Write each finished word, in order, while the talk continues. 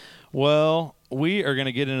Well, we are going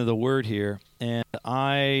to get into the word here, and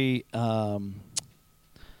I'm going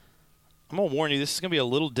to warn you, this is going to be a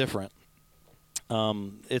little different.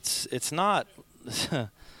 It's not.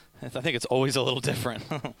 I think it's always a little different,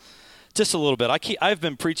 just a little bit. I've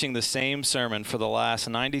been preaching the same sermon for the last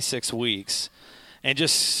 96 weeks, and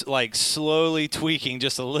just like slowly tweaking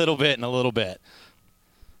just a little bit and a little bit.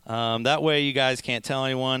 That way, you guys can't tell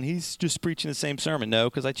anyone he's just preaching the same sermon. No,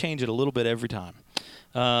 because I change it a little bit every time.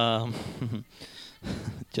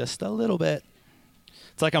 Just a little bit.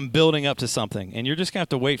 It's like I'm building up to something, and you're just going to have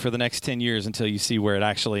to wait for the next 10 years until you see where it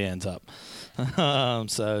actually ends up.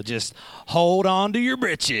 So just hold on to your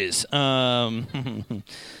britches.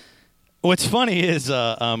 What's funny is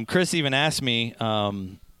Chris even asked me,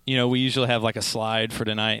 we usually have like a slide for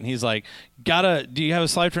tonight, and he's like, do you have a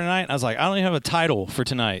slide for tonight? I was like, I don't even have a title for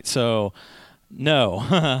tonight, so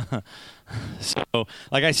no. So,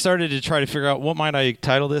 like, I started to try to figure out what might I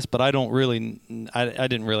title this, but I didn't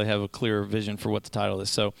really have a clear vision for what to title this.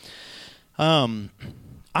 So, I'm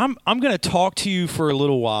going to talk to you for a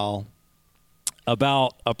little while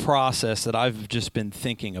about a process that I've just been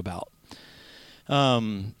thinking about.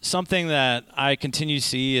 Something that I continue to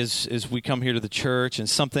see as we come here to the church, and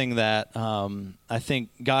something that I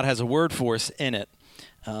think God has a word for us in it.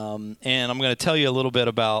 And I'm going to tell you a little bit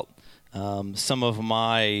about some of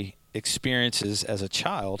my experiences as a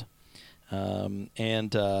child,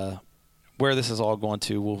 and where this is all going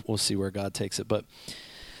to. We'll see where God takes it. But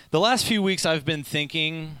the last few weeks, I've been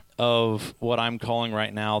thinking of what I'm calling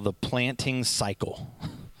right now the planting cycle.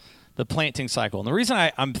 The planting cycle. And the reason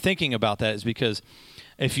I'm thinking about that is because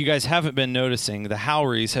if you guys haven't been noticing, the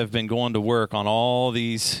Howeries have been going to work on all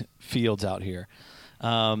these fields out here.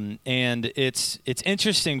 And it's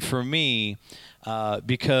interesting for me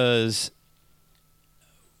because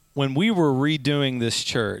when we were redoing this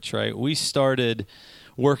church, right, we started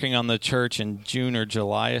working on the church in June or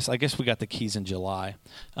July. I guess we got the keys in July.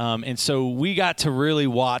 And so we got to really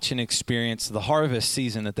watch and experience the harvest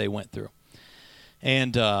season that they went through.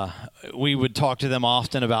 And we would talk to them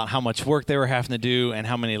often about how much work they were having to do and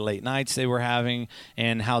how many late nights they were having,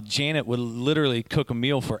 and how Janet would literally cook a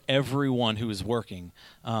meal for everyone who was working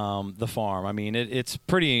the farm. I mean, it's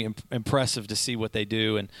pretty impressive to see what they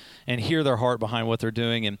do and hear their heart behind what they're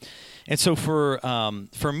doing. And so for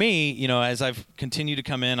me, as I've continued to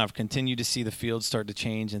come in, I've continued to see the fields start to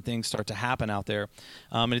change and things start to happen out there.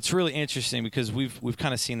 And it's really interesting because we've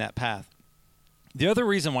kind of seen that path. The other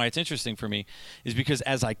reason why it's interesting for me is because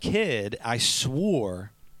as a kid, I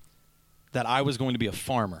swore that I was going to be a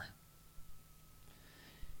farmer.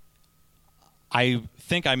 I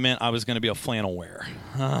think I meant I was going to be a flannel wearer.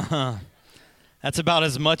 That's about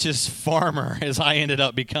as much as farmer as I ended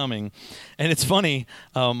up becoming. And it's funny,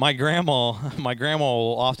 my grandma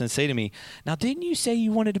will often say to me, "Now, didn't you say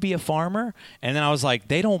you wanted to be a farmer?" And then I was like,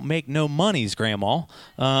 "They don't make no monies, Grandma.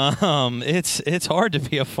 It's hard to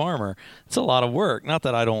be a farmer. It's a lot of work. Not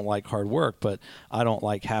that I don't like hard work, but I don't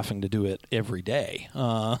like having to do it every day."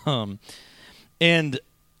 And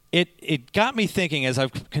It got me thinking as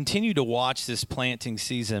I've continued to watch this planting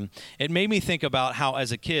season. It made me think about how,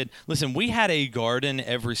 as a kid, listen, we had a garden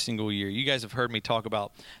every single year. You guys have heard me talk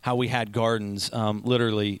about how we had gardens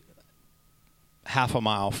literally half a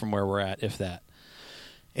mile from where we're at, if that.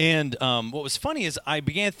 And what was funny is I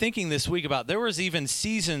began thinking this week about there was even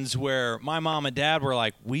seasons where my mom and dad were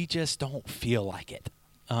like, we just don't feel like it.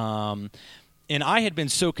 And I had been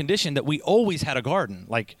so conditioned that we always had a garden.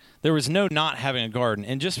 Like, there was no not having a garden.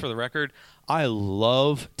 And just for the record, I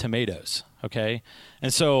love tomatoes, okay?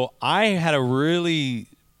 And so I had a really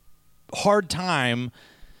hard time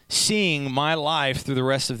seeing my life through the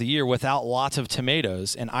rest of the year without lots of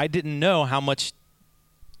tomatoes. And I didn't know how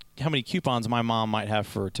many coupons my mom might have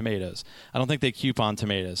for tomatoes. I don't think they coupon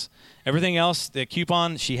tomatoes. Everything else, the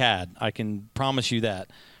coupon, she had. I can promise you that.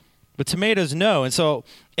 But tomatoes, no. And so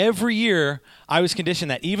every year I was conditioned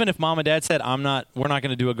that even if mom and dad said, we're not going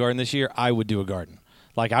to do a garden this year, I would do a garden.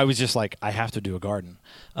 Like, I was just like, I have to do a garden.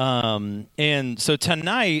 And so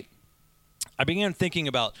tonight I began thinking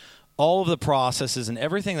about all of the processes and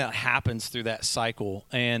everything that happens through that cycle.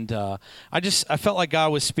 And I felt like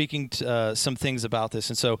God was speaking to, some things about this.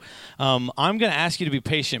 And so I'm going to ask you to be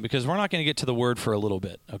patient because we're not going to get to the word for a little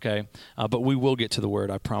bit, okay? But we will get to the word.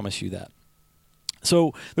 I promise you that.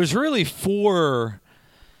 So there's really four.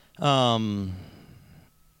 I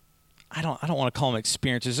don't want to call them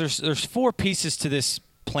experiences. There's four pieces to this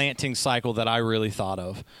planting cycle that I really thought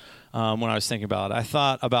of when I was thinking about it. I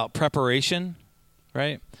thought about preparation,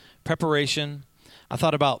 right? Preparation. I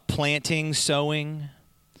thought about planting, sowing.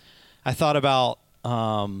 I thought about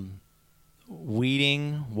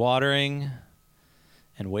weeding, watering,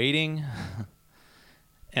 and waiting,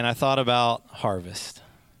 and I thought about harvest.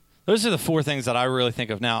 Those are the four things that I really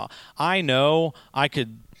think of. Now, I know I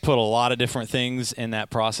could put a lot of different things in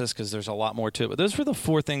that process because there's a lot more to it, but those were the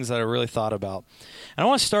four things that I really thought about. And I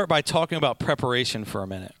want to start by talking about preparation for a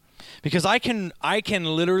minute, because I can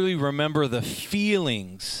literally remember the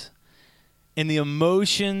feelings and the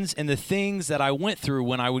emotions and the things that I went through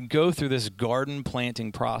when I would go through this garden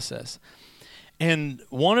planting process. And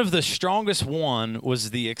one of the strongest one was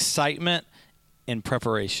the excitement and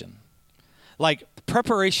preparation. Like,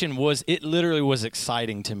 preparation it literally was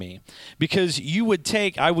exciting to me, because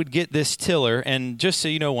I would get this tiller, and just so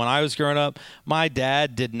you know, when I was growing up, my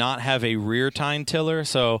dad did not have a rear tine tiller.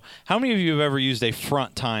 So how many of you have ever used a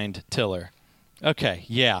front tined tiller? Okay,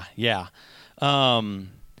 yeah. I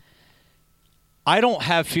don't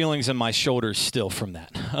have feelings in my shoulders still from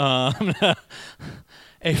that.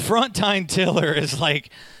 A front tine tiller is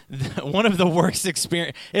like one of the worst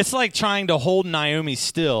experience. It's like trying to hold Naomi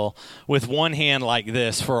still with one hand like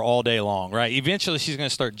this for all day long, right? Eventually she's going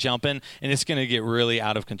to start jumping and it's going to get really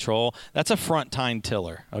out of control. That's a front tine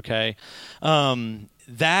tiller, okay?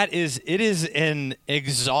 It is an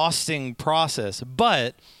exhausting process,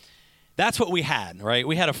 but that's what we had, right?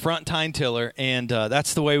 We had a front tine tiller, and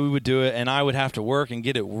that's the way we would do it, and I would have to work and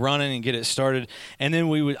get it running and get it started, and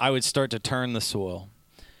then I would start to turn the soil.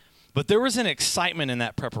 But there was an excitement in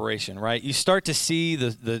that preparation, right? You start to see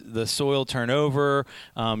the soil turn over.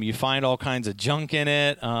 You find all kinds of junk in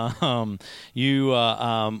it. My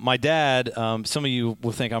dad, some of you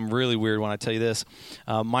will think I'm really weird when I tell you this.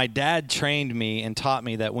 My dad trained me and taught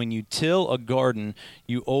me that when you till a garden,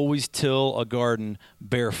 you always till a garden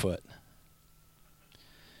barefoot.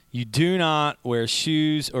 You do not wear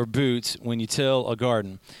shoes or boots when you till a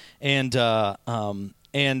garden.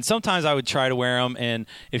 And sometimes I would try to wear them, and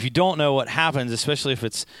if you don't know what happens, especially if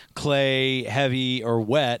it's clay, heavy, or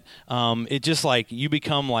wet, it just like you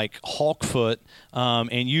become like Hulk foot,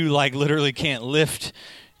 and you like literally can't lift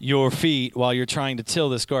your feet while you're trying to till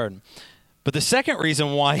this garden. But the second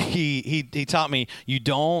reason why he taught me you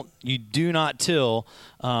do not till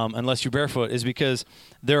unless you're barefoot is because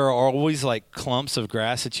there are always like clumps of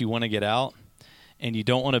grass that you want to get out, and you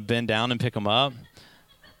don't want to bend down and pick them up.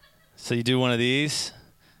 So you do one of these,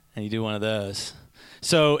 and you do one of those.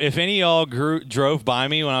 So if any of y'all drove by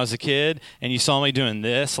me when I was a kid and you saw me doing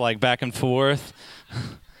this, like back and forth,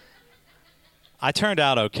 I turned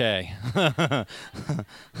out okay.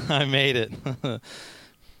 I made it.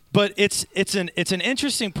 But it's an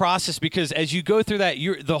interesting process, because as you go through that,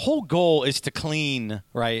 the whole goal is to clean,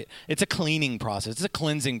 right? It's a cleaning process. It's a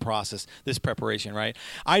cleansing process, this preparation, right?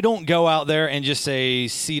 I don't go out there and just say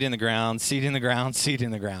seed in the ground, seed in the ground, seed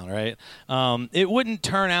in the ground, right? It wouldn't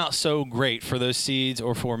turn out so great for those seeds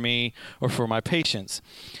or for me or for my patients.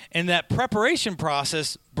 And that preparation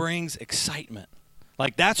process brings excitement.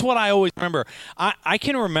 Like, that's what I always remember. I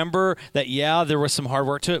can remember that, yeah, there was some hard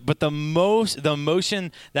work to it, but the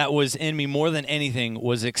emotion that was in me more than anything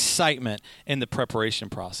was excitement in the preparation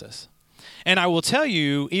process. And I will tell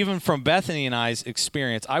you, even from Bethany and I's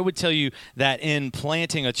experience, I would tell you that in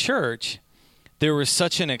planting a church, there was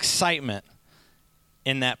such an excitement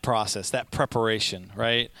in that process, that preparation,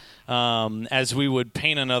 right? As we would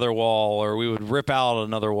paint another wall, or we would rip out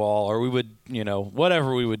another wall, or we would,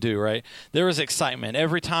 whatever we would do, right? There was excitement.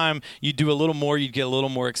 Every time you do a little more, you'd get a little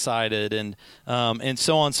more excited, and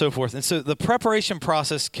so on and so forth. And so the preparation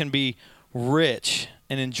process can be rich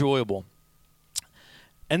and enjoyable.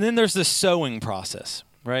 And then there's the sowing process,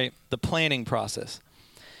 right? The planting process.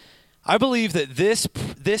 I believe that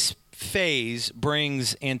this phase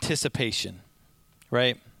brings anticipation,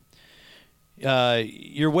 right?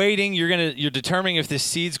 You're waiting. You're determining if this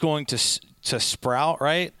seed's going to sprout,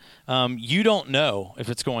 right? You don't know if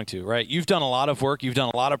it's going to, right? You've done a lot of work. You've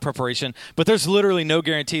done a lot of preparation, but there's literally no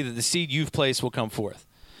guarantee that the seed you've placed will come forth.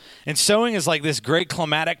 And sowing is like this great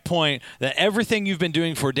climatic point that everything you've been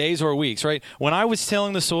doing for days or weeks, right? When I was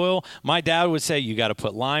tilling the soil, my dad would say, you got to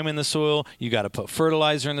put lime in the soil. You got to put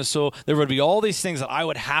fertilizer in the soil. There would be all these things that I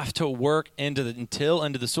would have to work into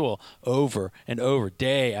the soil over and over,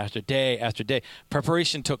 day after day after day.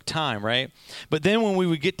 Preparation took time, right? But then when we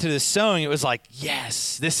would get to the sowing, it was like,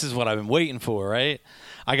 yes, this is what I've been waiting for, right?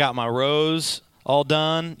 I got my rows all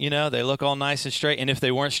done, they look all nice and straight. And if they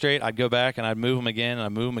weren't straight, I'd go back and I'd move them again, and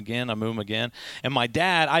I'd move them again, I'd move them again. And my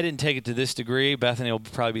dad, I didn't take it to this degree. Bethany will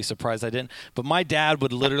probably be surprised I didn't. But my dad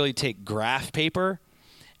would literally take graph paper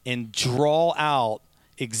and draw out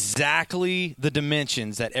exactly the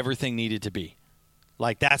dimensions that everything needed to be.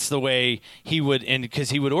 Like, that's the way he would, and because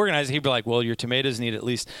he would organize it, he'd be like, well, your tomatoes need at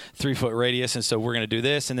least 3-foot radius, and so we're going to do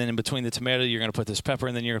this, and then in between the tomato, you're going to put this pepper,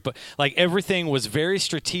 and then you're going to put, like, everything was very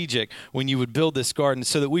strategic when you would build this garden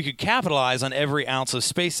so that we could capitalize on every ounce of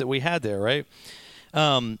space that we had there, right?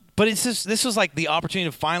 But this was like the opportunity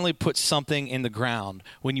to finally put something in the ground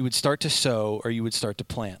when you would start to sow or you would start to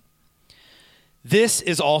plant. This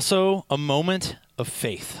is also a moment of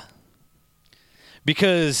faith,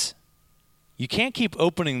 because you can't keep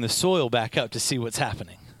opening the soil back up to see what's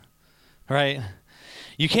happening, right?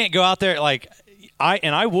 You can't go out there like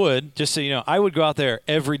I would, just so you know, I would go out there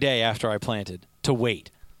every day after I planted to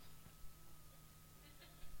wait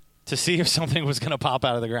to see if something was going to pop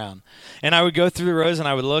out of the ground. And I would go through the rows and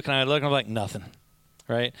I would look and I would look and I'm like, nothing,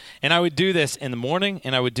 right? And I would do this in the morning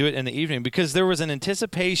and I would do it in the evening because there was an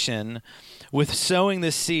anticipation with sowing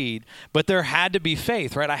this seed, but there had to be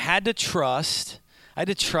faith, right? I had to trust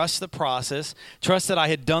the process, trust that I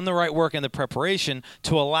had done the right work in the preparation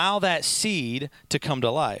to allow that seed to come to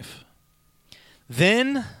life.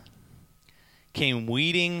 Then came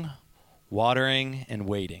weeding, watering, and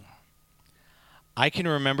waiting. I can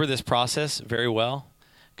remember this process very well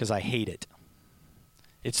because I hate it.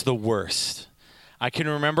 It's the worst. I can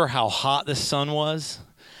remember how hot the sun was.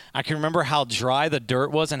 I can remember how dry the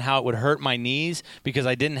dirt was and how it would hurt my knees because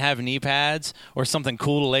I didn't have knee pads or something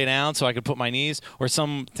cool to lay down so I could put my knees, or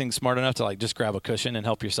something smart enough to like just grab a cushion and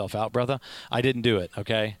help yourself out, brother. I didn't do it,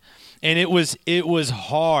 okay? And it was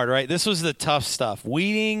hard, right? This was the tough stuff.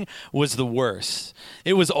 Weeding was the worst.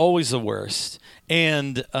 It was always the worst.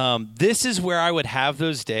 And this is where I would have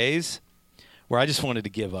those days where I just wanted to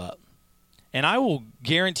give up. And I will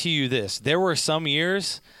guarantee you this. There were some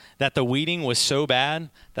years that the weeding was so bad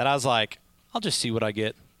that I was like, I'll just see what I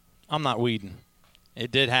get. I'm not weeding.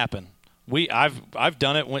 It did happen. I've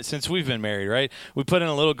done it since we've been married, right? We put in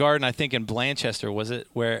a little garden, I think in Blanchester, was it,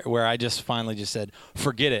 where I just finally just said,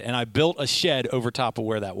 forget it. And I built a shed over top of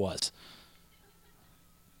where that was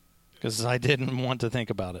because I didn't want to think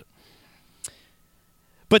about it.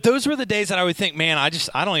 But those were the days that I would think, man, I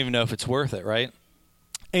don't even know if it's worth it, right?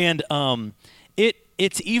 And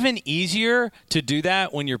it's even easier to do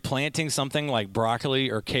that when you're planting something like broccoli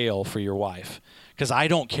or kale for your wife, because I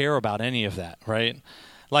don't care about any of that, right?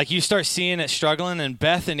 Like, you start seeing it struggling, and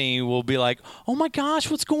Bethany will be like, oh my gosh,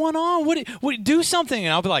 what's going on? What do something.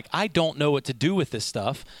 And I'll be like, I don't know what to do with this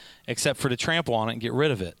stuff except for to trample on it and get rid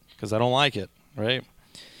of it because I don't like it, right?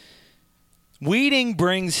 Weeding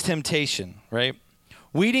brings temptation, right?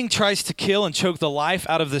 Weeding tries to kill and choke the life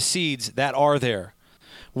out of the seeds that are there.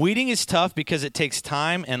 Weeding is tough because it takes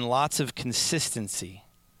time and lots of consistency.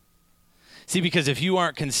 See, because if you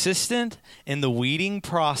aren't consistent in the weeding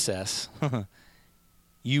process,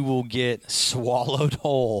 you will get swallowed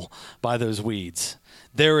whole by those weeds.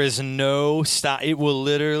 There is no stop. It will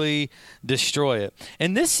literally destroy it.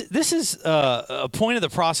 And this is a point of the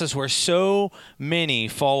process where so many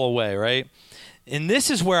fall away, right? And this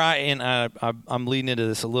is where I'm leading into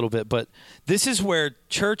this a little bit, but this is where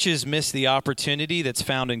churches miss the opportunity that's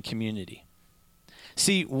found in community.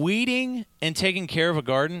 See, weeding and taking care of a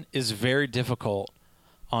garden is very difficult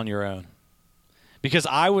on your own. Because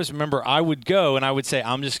I would go and I would say,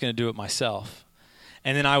 I'm just going to do it myself.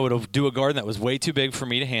 And then I would do a garden that was way too big for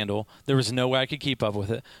me to handle. There was no way I could keep up with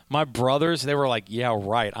it. My brothers, they were like, yeah,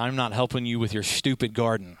 right. I'm not helping you with your stupid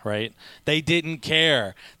garden, right? They didn't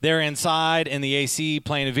care. They're inside in the AC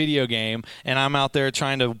playing a video game, and I'm out there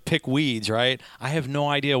trying to pick weeds, right? I have no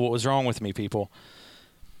idea what was wrong with me, people.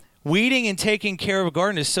 Weeding and taking care of a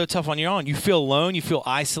garden is so tough on your own. You feel alone. You feel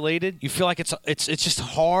isolated. You feel like it's just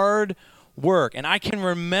hard work. And I can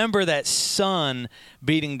remember that sun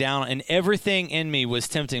beating down, and everything in me was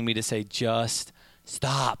tempting me to say, just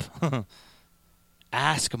stop.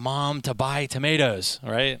 Ask mom to buy tomatoes,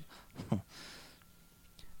 right?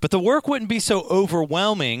 But the work wouldn't be so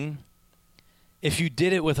overwhelming if you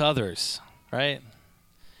did it with others, right?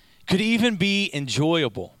 Could even be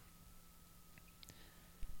enjoyable.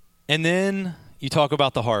 And then you talk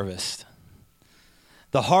about the harvest.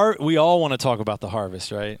 We all want to talk about the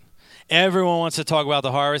harvest, right? Everyone wants to talk about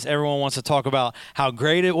the harvest. Everyone wants to talk about how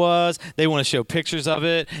great it was. They want to show pictures of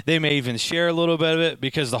it. They may even share a little bit of it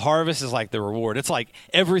because the harvest is like the reward. It's like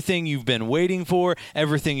everything you've been waiting for,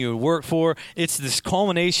 everything you would work for. It's this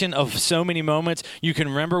culmination of so many moments. You can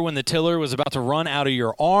remember when the tiller was about to run out of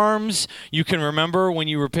your arms. You can remember when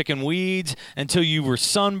you were picking weeds until you were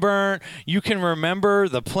sunburnt. You can remember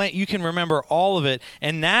the plant. You can remember all of it.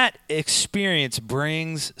 And that experience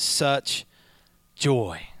brings such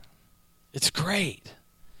joy. It's great.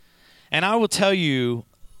 And I will tell you,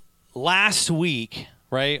 last week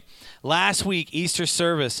right? Last week, Easter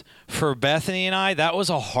service for Bethany and I, that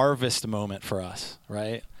was a harvest moment for us,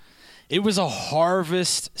 right? It was a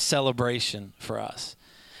harvest celebration for us.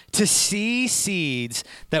 To see seeds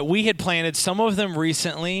that we had planted, some of them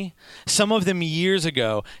recently, some of them years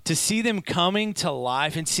ago, to see them coming to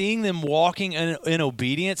life and seeing them walking in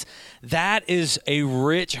obedience, that is a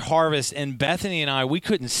rich harvest. And Bethany and I, we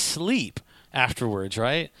couldn't sleep afterwards,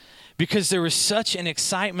 right? Because there was such an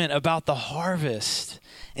excitement about the harvest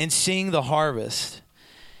and seeing the harvest.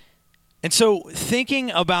 And so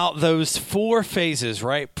thinking about those 4 phases,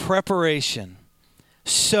 right? Preparation,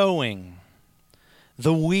 sowing,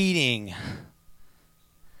 the weeding,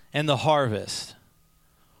 and the harvest.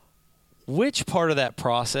 Which part of that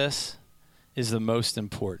process is the most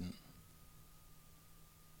important?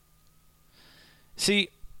 See,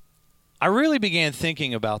 I really began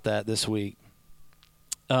thinking about that this week.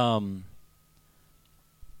 And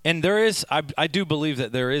I do believe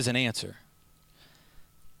that there is an answer.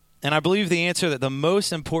 And I believe the answer that the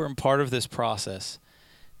most important part of this process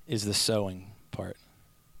is the sowing part.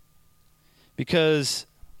 Because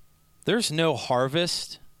there's no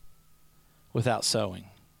harvest without sowing.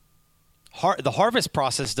 The harvest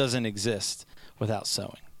process doesn't exist without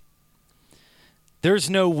sowing. There's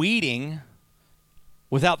no weeding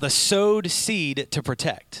without the sowed seed to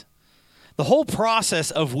protect. The whole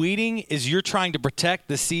process of weeding is you're trying to protect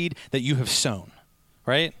the seed that you have sown,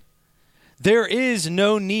 right? There is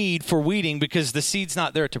no need for weeding because the seed's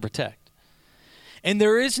not there to protect. And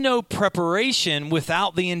there is no preparation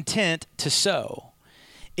without the intent to sow.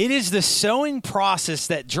 It is the sowing process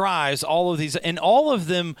that drives all of these, and all of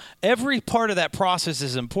them, every part of that process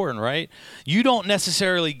is important, right? You don't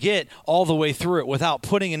necessarily get all the way through it without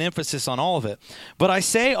putting an emphasis on all of it. But I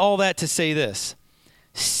say all that to say this.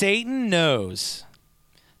 Satan knows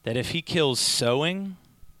that if he kills sowing,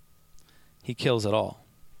 he kills it all.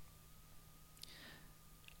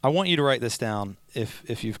 I want you to write this down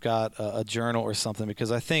if you've got a journal or something,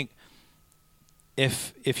 because I think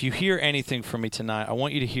if you hear anything from me tonight, I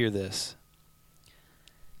want you to hear this.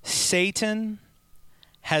 Satan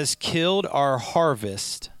has killed our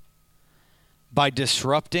harvest by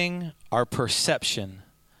disrupting our perception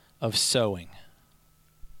of sowing.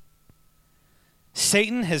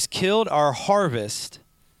 Satan has killed our harvest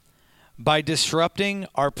by disrupting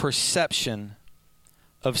our perception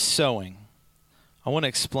of sowing. I want to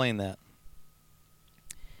explain that.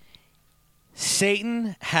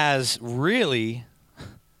 Satan has really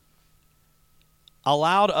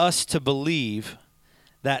allowed us to believe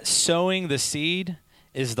that sowing the seed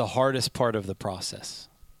is the hardest part of the process.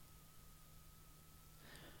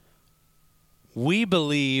 We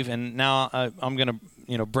believe, and now I'm going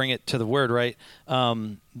to bring it to the word, right?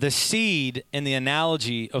 The seed in the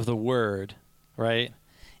analogy of the word, right,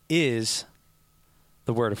 is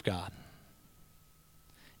the word of God.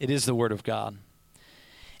 It is the word of God.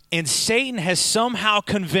 And Satan has somehow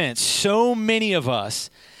convinced so many of us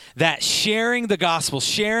that sharing the gospel,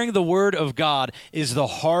 sharing the word of God is the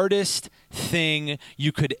hardest thing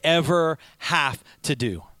you could ever have to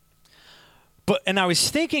do. And I was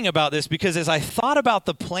thinking about this because as I thought about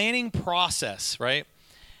the planning process, right,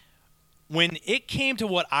 when it came to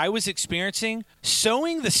what I was experiencing,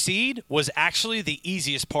 sowing the seed was actually the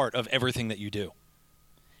easiest part of everything that you do.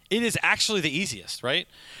 It is actually the easiest, right?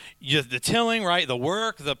 The tilling, right? The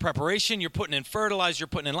work, the preparation, you're putting in fertilizer,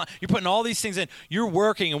 you're putting all these things in. You're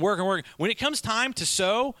working and working and working. When it comes time to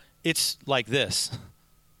sow, it's like this.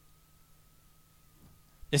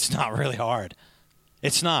 It's not really hard.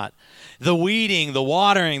 It's not. The weeding, the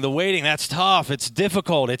watering, the waiting, that's tough. It's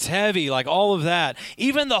difficult. It's heavy, like all of that.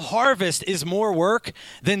 Even the harvest is more work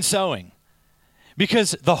than sowing.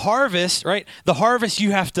 Because the harvest, right? The harvest,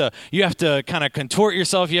 you have to kind of contort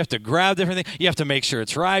yourself. You have to grab different things. You have to make sure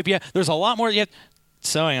it's ripe. Yeah, there's a lot more.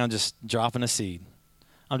 Sowing, I'm just dropping a seed.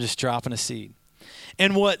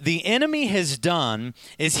 And what the enemy has done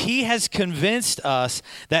is he has convinced us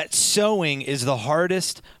that sowing is the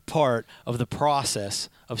hardest part of the process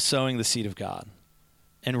of sowing the seed of God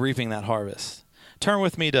and reaping that harvest. Turn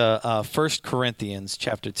with me to 1 Corinthians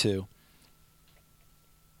chapter 2.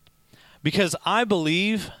 Because I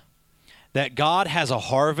believe that God has a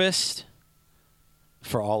harvest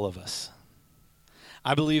for all of us.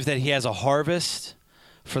 I believe that he has a harvest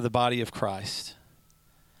for the body of Christ.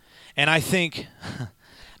 And I think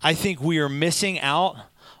we are missing out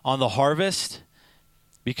on the harvest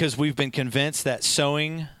because we've been convinced that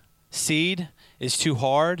sowing seed is too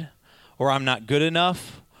hard, or I'm not good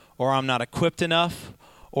enough, or I'm not equipped enough,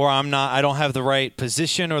 or I don't have the right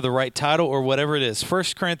position or the right title or whatever it is. 1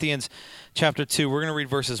 Corinthians chapter 2, we're going to read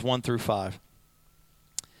verses 1 through 5.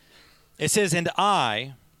 It says, "And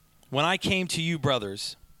I, when I came to you,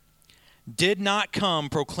 brothers, did not come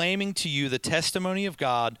proclaiming to you the testimony of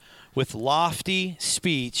God with lofty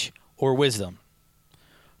speech or wisdom.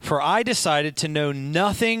 For I decided to know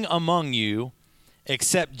nothing among you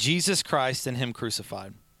except Jesus Christ and him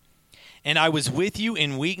crucified. And I was with you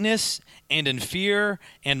in weakness and in fear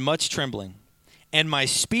and much trembling. And my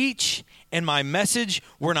speech and my message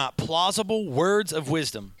were not plausible words of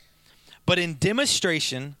wisdom, but in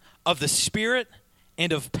demonstration of the Spirit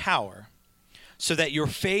and of power, so that your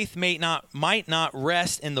faith might not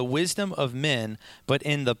rest in the wisdom of men, but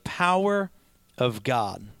in the power of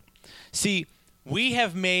God." See, we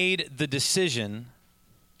have made the decision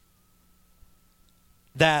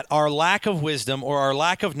that our lack of wisdom or our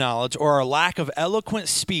lack of knowledge or our lack of eloquent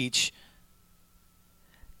speech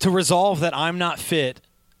to resolve that I'm not fit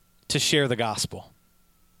to share the gospel.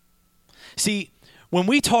 See, when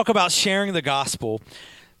we talk about sharing the gospel,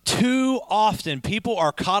 too often people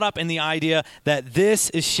are caught up in the idea that this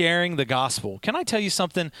is sharing the gospel. Can I tell you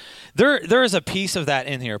something? There is a piece of that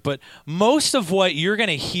in here, but most of what you're going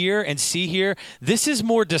to hear and see here, this is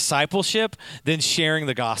more discipleship than sharing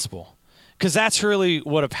the gospel. Because that's really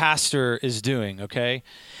what a pastor is doing, okay?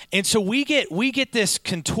 And so we get this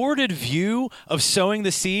contorted view of sowing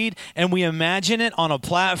the seed, and we imagine it on a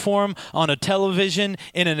platform, on a television,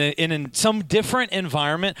 in some different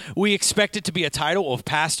environment. We expect it to be a title of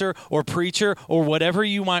pastor or preacher or whatever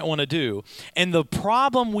you might want to do. And the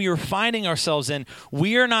problem we are finding ourselves in,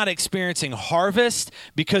 we are not experiencing harvest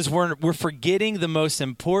because we're forgetting the most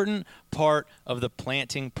important part of the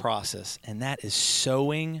planting process, and that is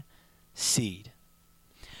sowing seed.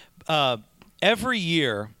 Every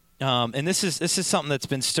year, and this is something that's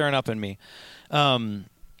been stirring up in me, and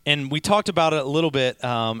we talked about it a little bit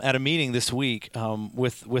at a meeting this week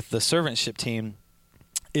with the servantship team.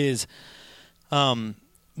 Is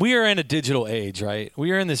we are in a digital age, right?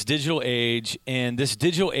 We are in this digital age, and this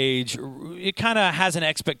digital age, it kind of has an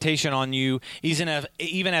expectation on you, even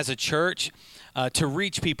as a church, to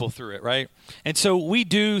reach people through it, right? And so we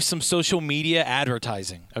do some social media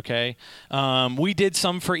advertising, okay? We did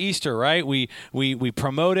some for Easter, right? We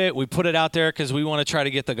promote it, we put it out there because we want to try to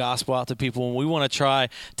get the gospel out to people, and we want to try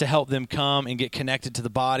to help them come and get connected to the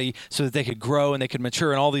body so that they could grow and they could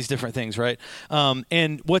mature and all these different things, right?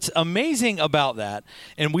 And what's amazing about that,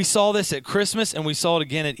 and we saw this at Christmas and we saw it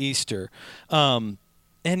again at Easter. And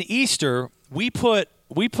Easter, we put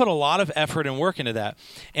a lot of effort and work into that.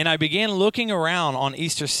 And I began looking around on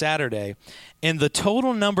Easter Saturday, and the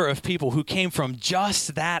total number of people who came from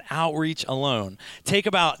just that outreach alone, take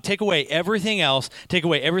away everything else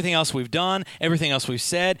we've done, everything else we've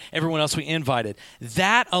said, everyone else we invited.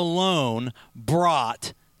 That alone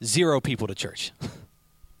brought 0 people to church.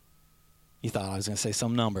 You thought I was going to say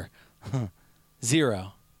some number.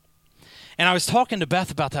 0. And I was talking to Beth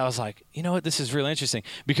about that. I was like, you know what? This is really interesting.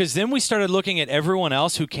 Because then we started looking at everyone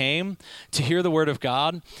else who came to hear the word of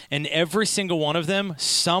God. And every single one of them,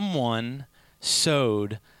 someone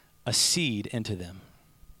sowed a seed into them.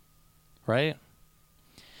 Right?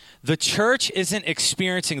 The church isn't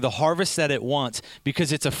experiencing the harvest that it wants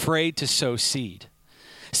because it's afraid to sow seed.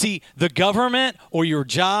 See, the government or your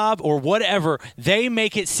job or whatever, they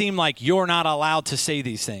make it seem like you're not allowed to say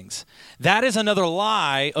these things. That is another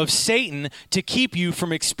lie of Satan to keep you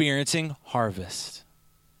from experiencing harvest.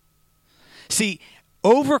 See,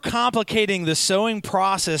 overcomplicating the sowing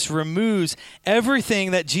process removes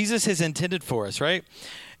everything that Jesus has intended for us, right?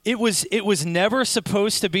 It was never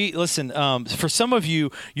supposed to be, listen, for some of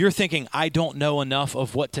you, you're thinking, I don't know enough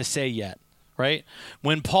of what to say yet. Right?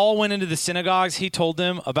 When Paul went into the synagogues, he told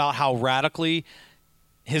them about how radically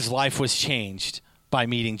his life was changed by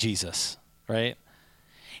meeting Jesus, right?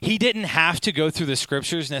 He didn't have to go through the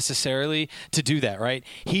scriptures necessarily to do that, right?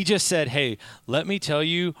 He just said, hey, let me tell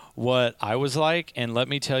you what I was like, and let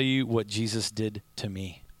me tell you what Jesus did to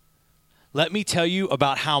me. Let me tell you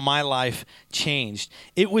about how my life changed.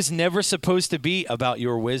 It was never supposed to be about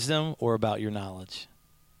your wisdom or about your knowledge.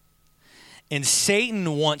 And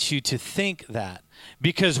Satan wants you to think that,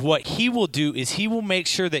 because what he will do is he will make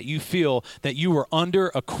sure that you feel that you are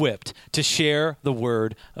under-equipped to share the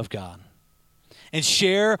word of God and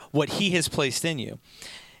share what he has placed in you.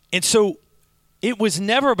 And so it was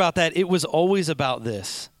never about that. It was always about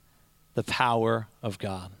this, the power of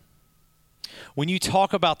God. When you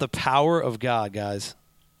talk about the power of God, guys,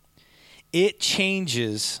 it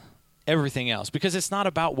changes everything else because it's not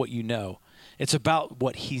about what you know. It's about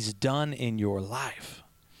what he's done in your life.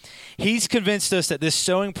 He's convinced us that this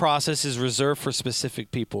sowing process is reserved for specific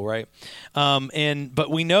people, right? But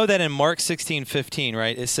we know that in Mark 16:15,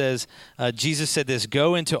 right, it says, Jesus said this,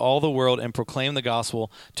 "Go into all the world and proclaim the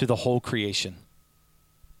gospel to the whole creation."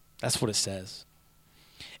 That's what it says.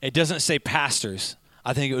 It doesn't say pastors.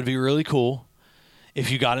 I think it would be really cool if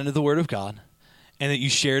you got into the Word of God and that you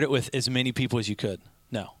shared it with as many people as you could.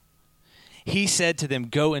 No. He said to them,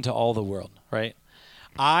 go into all the world, right?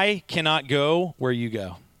 I cannot go where you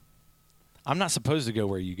go. I'm not supposed to go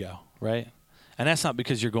where you go, right? And that's not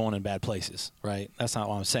because you're going in bad places, right? That's not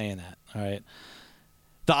why I'm saying that, all right?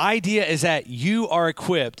 The idea is that you are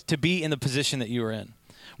equipped to be in the position that you are in.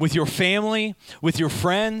 With your family, with your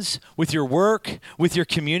friends, with your work, with your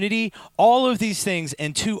community, all of these things.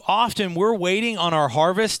 And too often we're waiting on our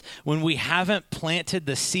harvest when we haven't planted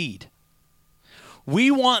the seed. We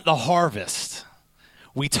want the harvest.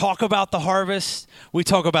 We talk about the harvest. We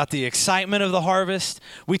talk about the excitement of the harvest.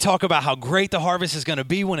 We talk about how great the harvest is going to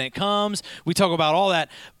be when it comes. We talk about all that,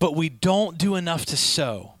 but we don't do enough to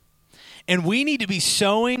sow. And we need to be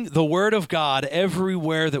sowing the Word of God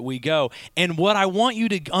everywhere that we go. And what I want you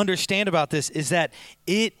to understand about this is that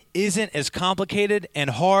it isn't as complicated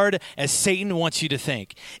and hard as Satan wants you to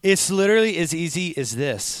think. It's literally as easy as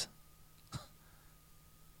this.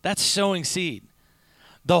 That's sowing seed.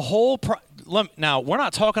 Now, we're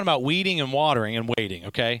not talking about weeding and watering and waiting,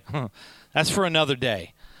 okay? That's for another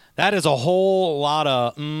day. That is a whole lot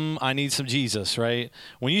of, I need some Jesus, right?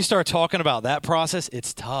 When you start talking about that process,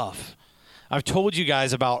 it's tough. I've told you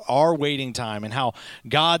guys about our waiting time and how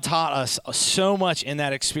God taught us so much in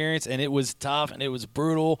that experience, and it was tough and it was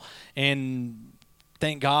brutal, and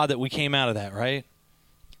thank God that we came out of that, right?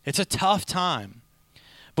 It's a tough time.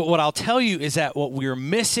 But what I'll tell you is that what we're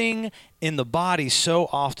missing in the body so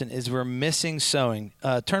often is we're missing sowing.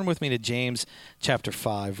 Turn with me to James chapter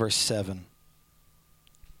 5, verse 7.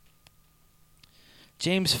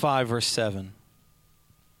 James 5, verse 7.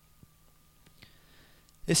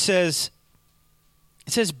 It says,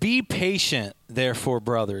 "Be patient, therefore,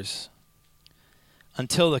 brothers,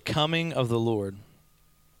 until the coming of the Lord.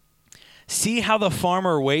 See how the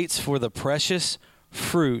farmer waits for the precious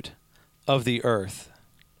fruit of the earth,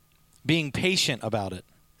 being patient about it,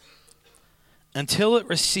 until it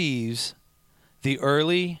receives the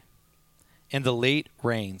early and the late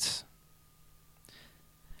rains."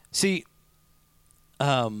 See,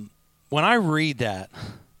 when I read that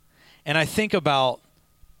and I think about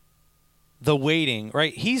the waiting,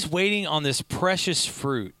 right? He's waiting on this precious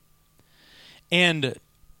fruit. And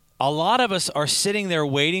a lot of us are sitting there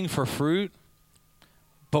waiting for fruit,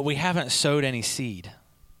 but we haven't sowed any seed.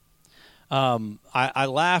 I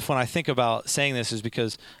laugh when I think about saying this is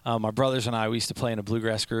because my brothers and I, we used to play in a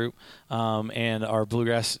bluegrass group, and our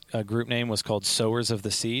bluegrass group name was called Sowers of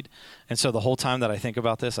the Seed. And so the whole time that I think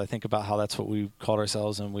about this, I think about how that's what we called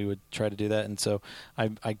ourselves, and we would try to do that. And so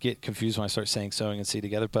I get confused when I start saying sowing and seed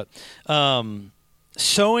together. But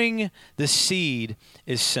sowing the seed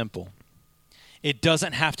is simple. It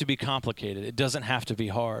doesn't have to be complicated. It doesn't have to be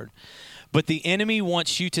hard. But the enemy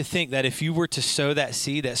wants you to think that if you were to sow that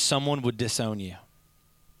seed, that someone would disown you.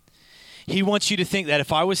 He wants you to think that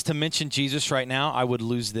if I was to mention Jesus right now, I would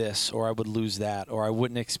lose this, or I would lose that, or I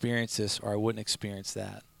wouldn't experience this, or I wouldn't experience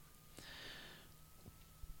that.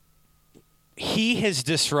 He has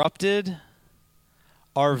disrupted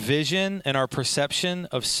our vision and our perception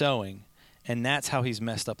of sowing, and that's how he's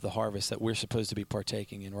messed up the harvest that we're supposed to be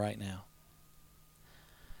partaking in right now.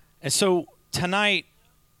 And so tonight,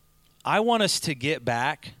 I want us to get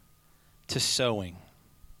back to sowing.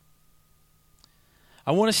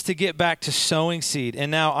 I want us to get back to sowing seed. And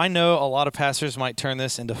now I know a lot of pastors might turn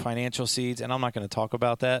this into financial seeds, and I'm not going to talk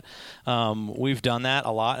about that. We've done that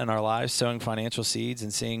a lot in our lives, sowing financial seeds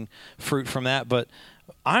and seeing fruit from that. But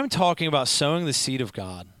I'm talking about sowing the seed of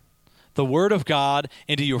God, the Word of God,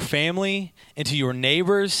 into your family, into your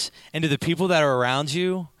neighbors, into the people that are around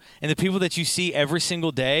you, and the people that you see every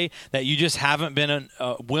single day that you just haven't been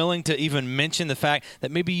willing to even mention the fact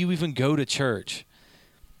that maybe you even go to church.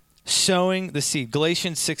 Sowing the seed.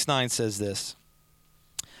 Galatians 6:9 says this,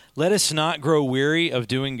 "Let us not grow weary of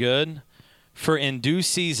doing good, for in due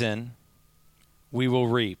season we will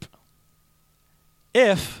reap,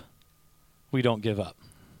 if we don't give up."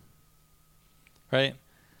 Right?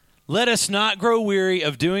 Let us not grow weary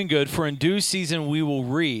of doing good, for in due season we will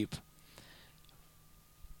reap,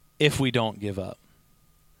 if we don't give up.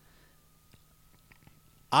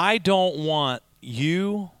 I don't want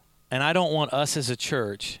you, and I don't want us as a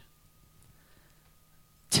church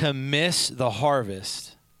to miss the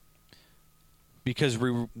harvest because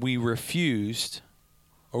we refused,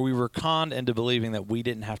 or we were conned into believing that we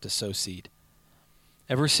didn't have to sow seed.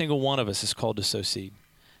 Every single one of us is called to sow seed.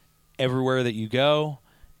 Everywhere that you go,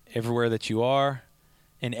 everywhere that you are,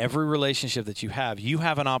 in every relationship that you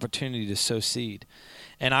have an opportunity to sow seed.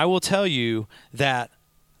 And I will tell you that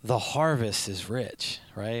the harvest is rich,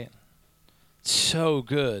 right? So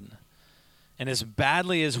good. And as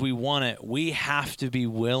badly as we want it, we have to be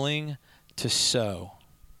willing to sow.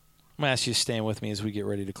 I'm going to ask you to stand with me as we get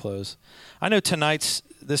ready to close. I know tonight's,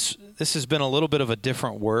 this has been a little bit of a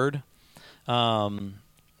different word. I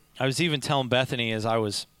was even telling Bethany as I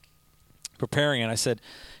was preparing it, I said,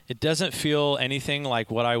 it doesn't feel anything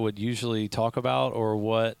like what I would usually talk about or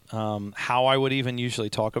what how I would even usually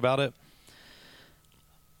talk about it.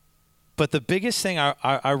 But the biggest thing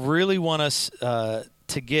I really want us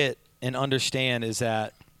to get and understand is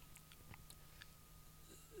that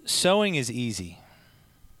sowing is easy.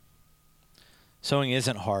 Sowing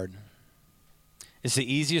isn't hard. It's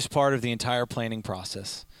the easiest part of the entire planting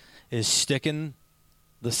process, is sticking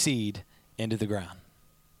the seed into the ground.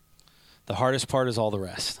 The hardest part is all the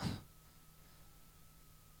rest.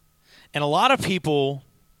 And a lot of people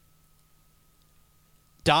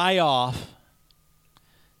die off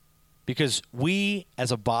because we,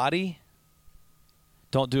 as a body,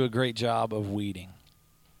 don't do a great job of weeding.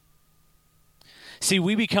 See,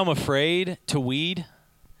 we become afraid to weed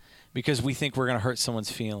because we think we're going to hurt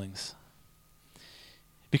someone's feelings.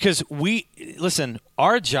 Because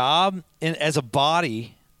our job as a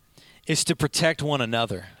body is to protect one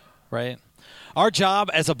another, right? Our job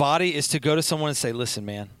as a body is to go to someone and say, listen,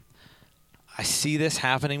 man, I see this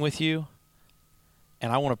happening with you,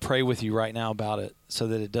 and I want to pray with you right now about it so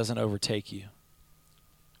that it doesn't overtake you.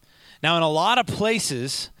 Now, in a lot of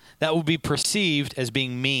places, that will be perceived as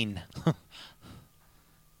being mean.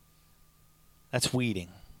 That's weeding.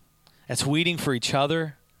 That's weeding for each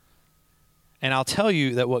other. And I'll tell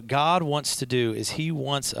you that what God wants to do is he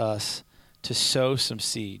wants us to sow some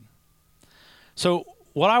seed. So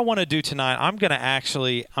what I want to do tonight, I'm going to ask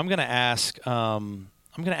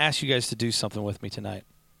you guys to do something with me tonight.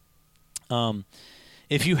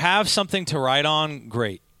 If you have something to write on,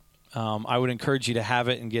 great. I would encourage you to have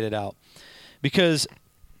it and get it out. Because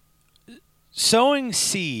sowing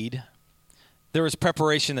seed, there was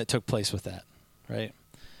preparation that took place with that, right?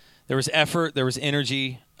 There was effort, there was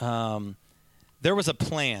energy, there was a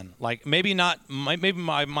plan. Like maybe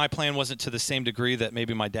my plan wasn't to the same degree that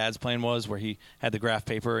maybe my dad's plan was, where he had the graph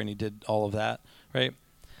paper and he did all of that, right?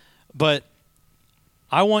 But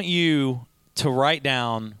I want you to write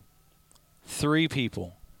down 3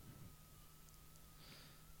 people.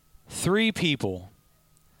 3 people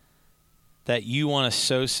that you want to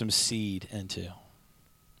sow some seed into.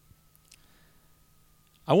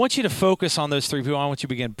 I want you to focus on those 3 people. I want you to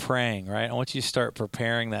begin praying, right? I want you to start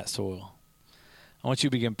preparing that soil. I want you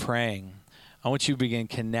to begin praying. I want you to begin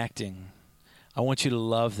connecting. I want you to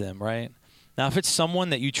love them, right? Now, if it's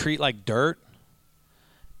someone that you treat like dirt,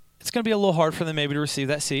 it's going to be a little hard for them maybe to receive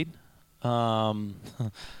that seed. So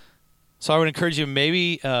I would encourage you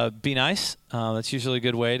maybe be nice. That's usually a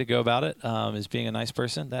good way to go about it, is being a nice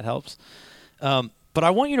person. That helps. But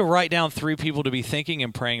I want you to write down 3 people to be thinking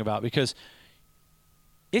and praying about, because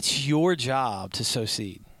it's your job to sow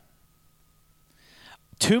seed.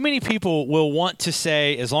 Too many people will want to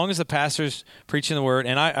say, as long as the pastor's preaching the word,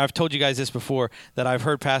 and I've told you guys this before, that I've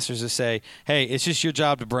heard pastors that say, hey, it's just your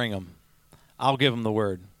job to bring them. I'll give them the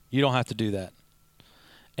word. You don't have to do that.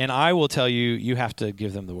 And I will tell you, you have to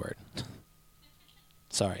give them the word.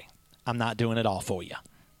 Sorry, I'm not doing it all for you.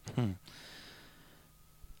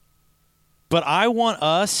 But I want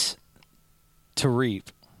us to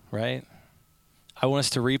reap, right? I want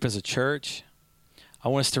us to reap as a church. I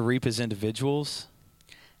want us to reap as individuals.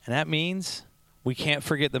 And that means we can't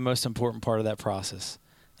forget the most important part of that process.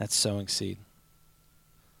 That's sowing seed.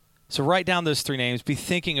 So write down those 3 names. Be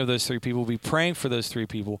thinking of those 3 people. Be praying for those 3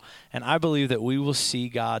 people. And I believe that we will see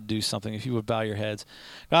God do something. If you would bow your heads.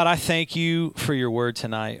 God, I thank you for your word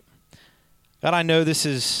tonight. God, I know this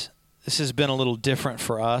has been a little different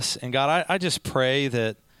for us. And God, I just pray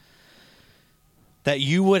that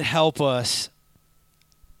you would help us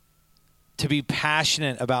to be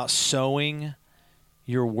passionate about sowing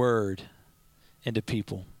your word into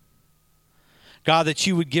people. God, that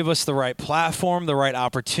you would give us the right platform, the right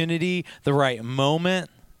opportunity, the right moment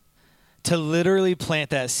to literally plant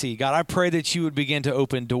that seed. God, I pray that you would begin to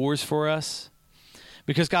open doors for us.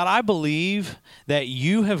 Because, God, I believe that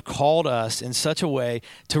you have called us in such a way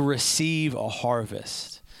to receive a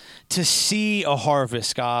harvest, to see a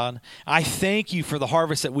harvest, God. I thank you for the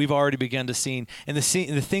harvest that we've already begun to see and the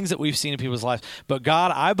things that we've seen in people's lives. But,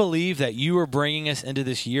 God, I believe that you are bringing us into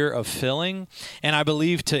this year of filling, and I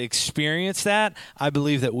believe to experience that, I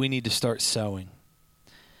believe that we need to start sowing.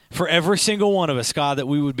 for every single one of us, God, that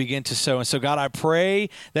we would begin to sow. And so, God, I pray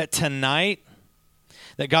that tonight,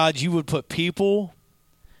 that, God, you would put people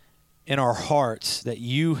in our hearts that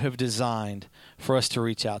you have designed for us to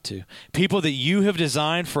reach out to. People that you have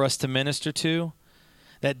designed for us to minister to,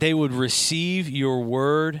 that they would receive your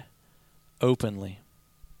word openly.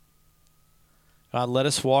 God, let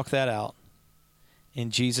us walk that out.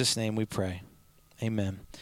 In Jesus' name we pray. Amen.